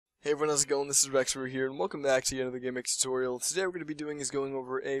Hey everyone, how's it going? This is rexfurry here, and welcome back to yet another GameX tutorial. Today what we're going to be doing is going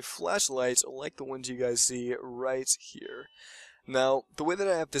over a flashlight like the ones you guys see right here. Now, the way that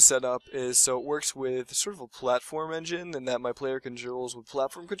I have this set up is so it works with sort of a platform engine, and that my player controls with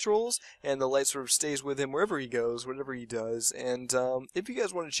platform controls, and the light sort of stays with him wherever he goes, whatever he does. And if you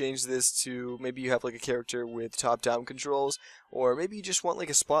guys want to change this to maybe you have like a character with top-down controls, or maybe you just want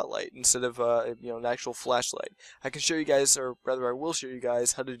like a spotlight instead of an actual flashlight, I can show you guys, or rather I will show you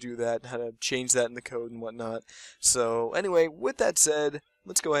guys how to do that, how to change that in the code and whatnot. So anyway, with that said,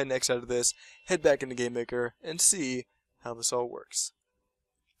 let's go ahead and exit out of this, head back into GameMaker, and see how this all works.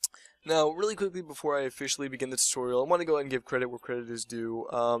 Now, really quickly before I officially begin the tutorial, I want to go ahead and give credit where credit is due.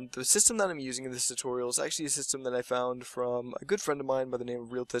 The system that I'm using in this tutorial is actually a system that I found from a good friend of mine by the name of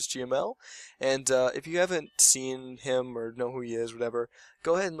RealTestGML. And if you haven't seen him or know who he is, whatever,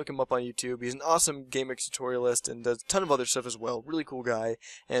 go ahead and look him up on YouTube. He's an awesome GameX tutorialist and does a ton of other stuff as well. Really cool guy.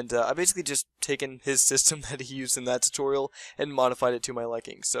 And I basically just taken his system that he used in that tutorial and modified it to my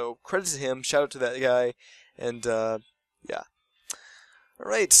liking. So credit to him, shout out to that guy, and yeah.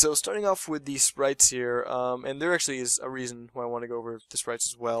 Alright, so starting off with the sprites here, and there actually is a reason why I want to go over the sprites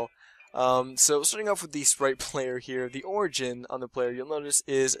as well. So starting off with the sprite player here, the origin on the player, you'll notice,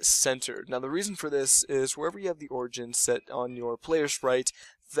 is centered. Now the reason for this is wherever you have the origin set on your player sprite,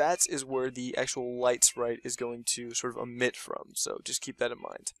 that is where the actual light sprite is going to sort of emit from, so just keep that in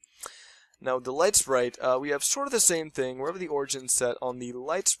mind. Now the light sprite, we have sort of the same thing. Wherever the origin is set on the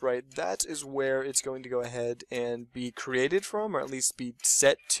light sprite, that is where it's going to go ahead and be created from, or at least be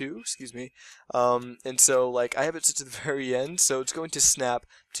set to, excuse me. And so, like, I have it set to the very end, so it's going to snap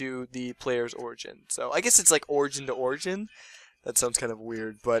to the player's origin. So I guess it's like origin to origin. That sounds kind of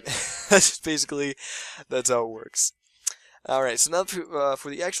weird, but that's basically, that's how it works. Alright, so now for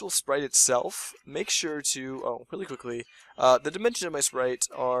the actual sprite itself, make sure to, really quickly, the dimensions of my sprite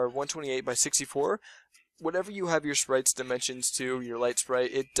are 128 by 64. Whatever you have your sprite's dimensions to, your light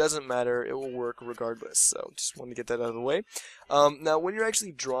sprite, it doesn't matter, it will work regardless, so just want to get that out of the way. Now when you're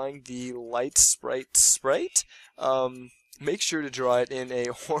actually drawing the light sprite, make sure to draw it in a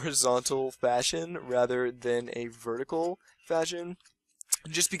horizontal fashion rather than a vertical fashion.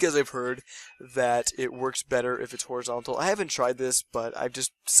 Just because I've heard that it works better if it's horizontal. I haven't tried this, but I've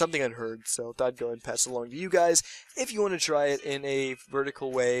just, something I'd heard, so I'd go and pass it along to you guys. If you want to try it in a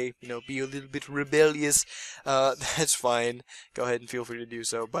vertical way, you know, be a little bit rebellious, that's fine. Go ahead and feel free to do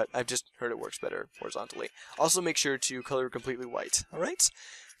so, but I've just heard it works better horizontally. Also make sure to color it completely white, alright?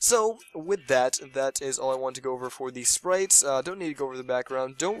 So, with that, that is all I want to go over for the sprites. Don't need to go over the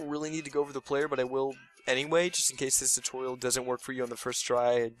background, don't really need to go over the player, but I will anyway, just in case this tutorial doesn't work for you on the first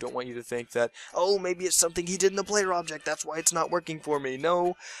try. I don't want you to think that, oh, maybe it's something he did in the player object, that's why it's not working for me.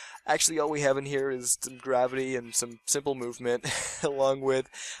 No, actually all we have in here is some gravity and some simple movement, along with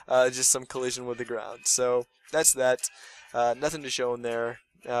just some collision with the ground. So, that's that. Nothing to show in there.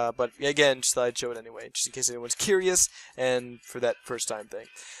 But again, just thought I'd show it anyway, just in case anyone's curious, and for that first time thing.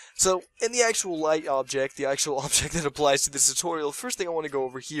 So, in the actual light object, the actual object that applies to this tutorial, first thing I want to go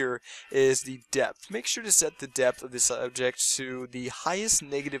over here is the depth. Make sure to set the depth of this object to the highest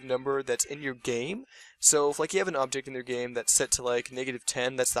negative number that's in your game. So, if like you have an object in your game that's set to like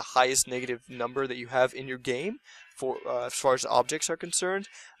 -10, that's the highest negative number that you have in your game. For, as far as objects are concerned,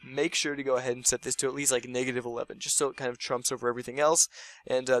 make sure to go ahead and set this to at least like -11, just so it kind of trumps over everything else.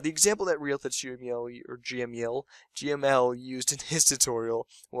 And the example that RealTestGML or GML used in his tutorial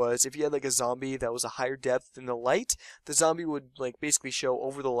was if you had like a zombie that was a higher depth than the light, the zombie would like basically show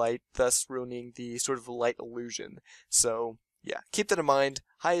over the light, thus ruining the sort of light illusion. So yeah, keep that in mind.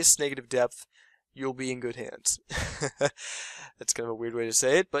 Highest negative depth, you'll be in good hands. That's kind of a weird way to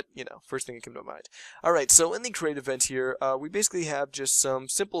say it, but, you know, first thing that came to mind. Alright, so in the create event here, we basically have just some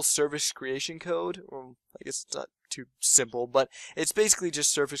simple surface creation code. Well, I guess it's not too simple, but it's basically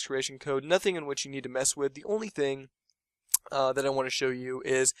just surface creation code, nothing in which you need to mess with. The only thing that I want to show you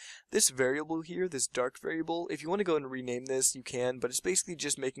is this variable here, this dark variable. If you want to go and rename this, you can, but it's basically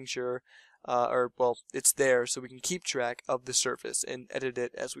just making sure, well, it's there so we can keep track of the surface and edit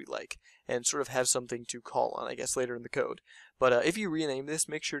it as we like, and sort of have something to call on, I guess, later in the code. But if you rename this,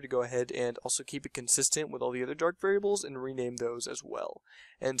 make sure to go ahead and also keep it consistent with all the other dark variables and rename those as well.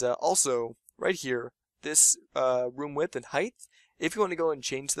 And also, right here, this room width and height, if you want to go and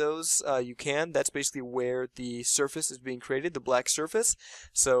change those, you can. That's basically where the surface is being created, the black surface.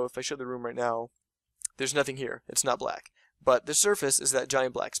 So if I show the room right now, there's nothing here. It's not black. But the surface is that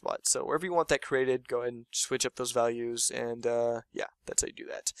giant black spot. So wherever you want that created, go ahead and switch up those values. And yeah, that's how you do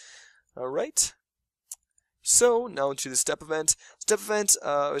that. Alright. So now into the step event. Step event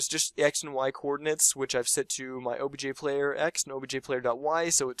is just x and y coordinates, which I've set to my obj player x and obj player.y,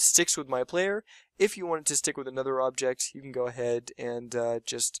 so it sticks with my player. If you want it to stick with another object, you can go ahead and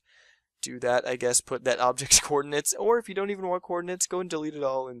just do that, I guess, put that object's coordinates, or if you don't even want coordinates, go and delete it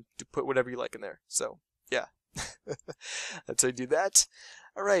all and put whatever you like in there. So, yeah. That's how you do that.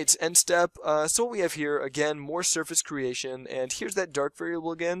 Alright, end step. So what we have here, again, more surface creation, and here's that dark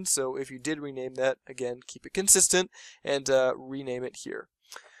variable again, so if you did rename that, again, keep it consistent, and rename it here.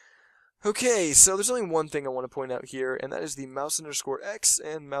 Okay, so there's only one thing I want to point out here, and that is the mouse_x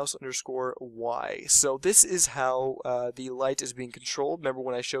and mouse_y. So this is how the light is being controlled. Remember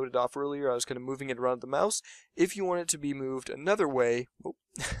when I showed it off earlier, I was kind of moving it around the mouse. If you want it to be moved another way,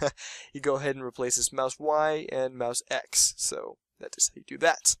 you go ahead and replace this mouse y and mouse x. So that is how you do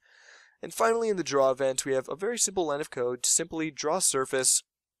that. And finally, in the draw event, we have a very simple line of code to simply draw a surface,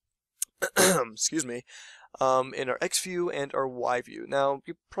 excuse me, in our X view and our Y view. Now,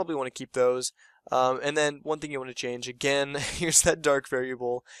 you probably want to keep those. And then one thing you want to change, again, here's that dark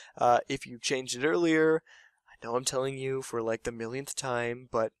variable. If you changed it earlier, I know I'm telling you for like the millionth time,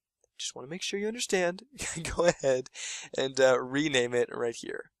 but just want to make sure you understand. Go ahead and rename it right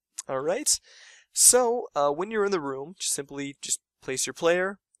here. Alright? So, when you're in the room, simply just place your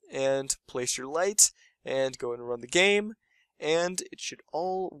player and place your light and go and run the game, and it should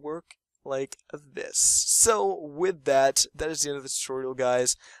all work like this. So with that, that is the end of the tutorial,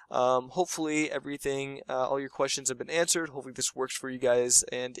 guys. Hopefully everything, all your questions have been answered. Hopefully this works for you guys,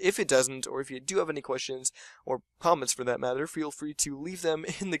 and if it doesn't, or if you do have any questions, or comments for that matter, feel free to leave them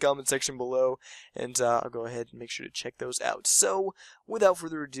in the comment section below, and I'll go ahead and make sure to check those out. So, without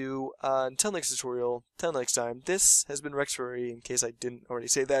further ado, until next tutorial, till next time, this has been rexfurry, in case I didn't already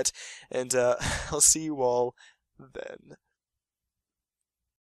say that, and I'll see you all then.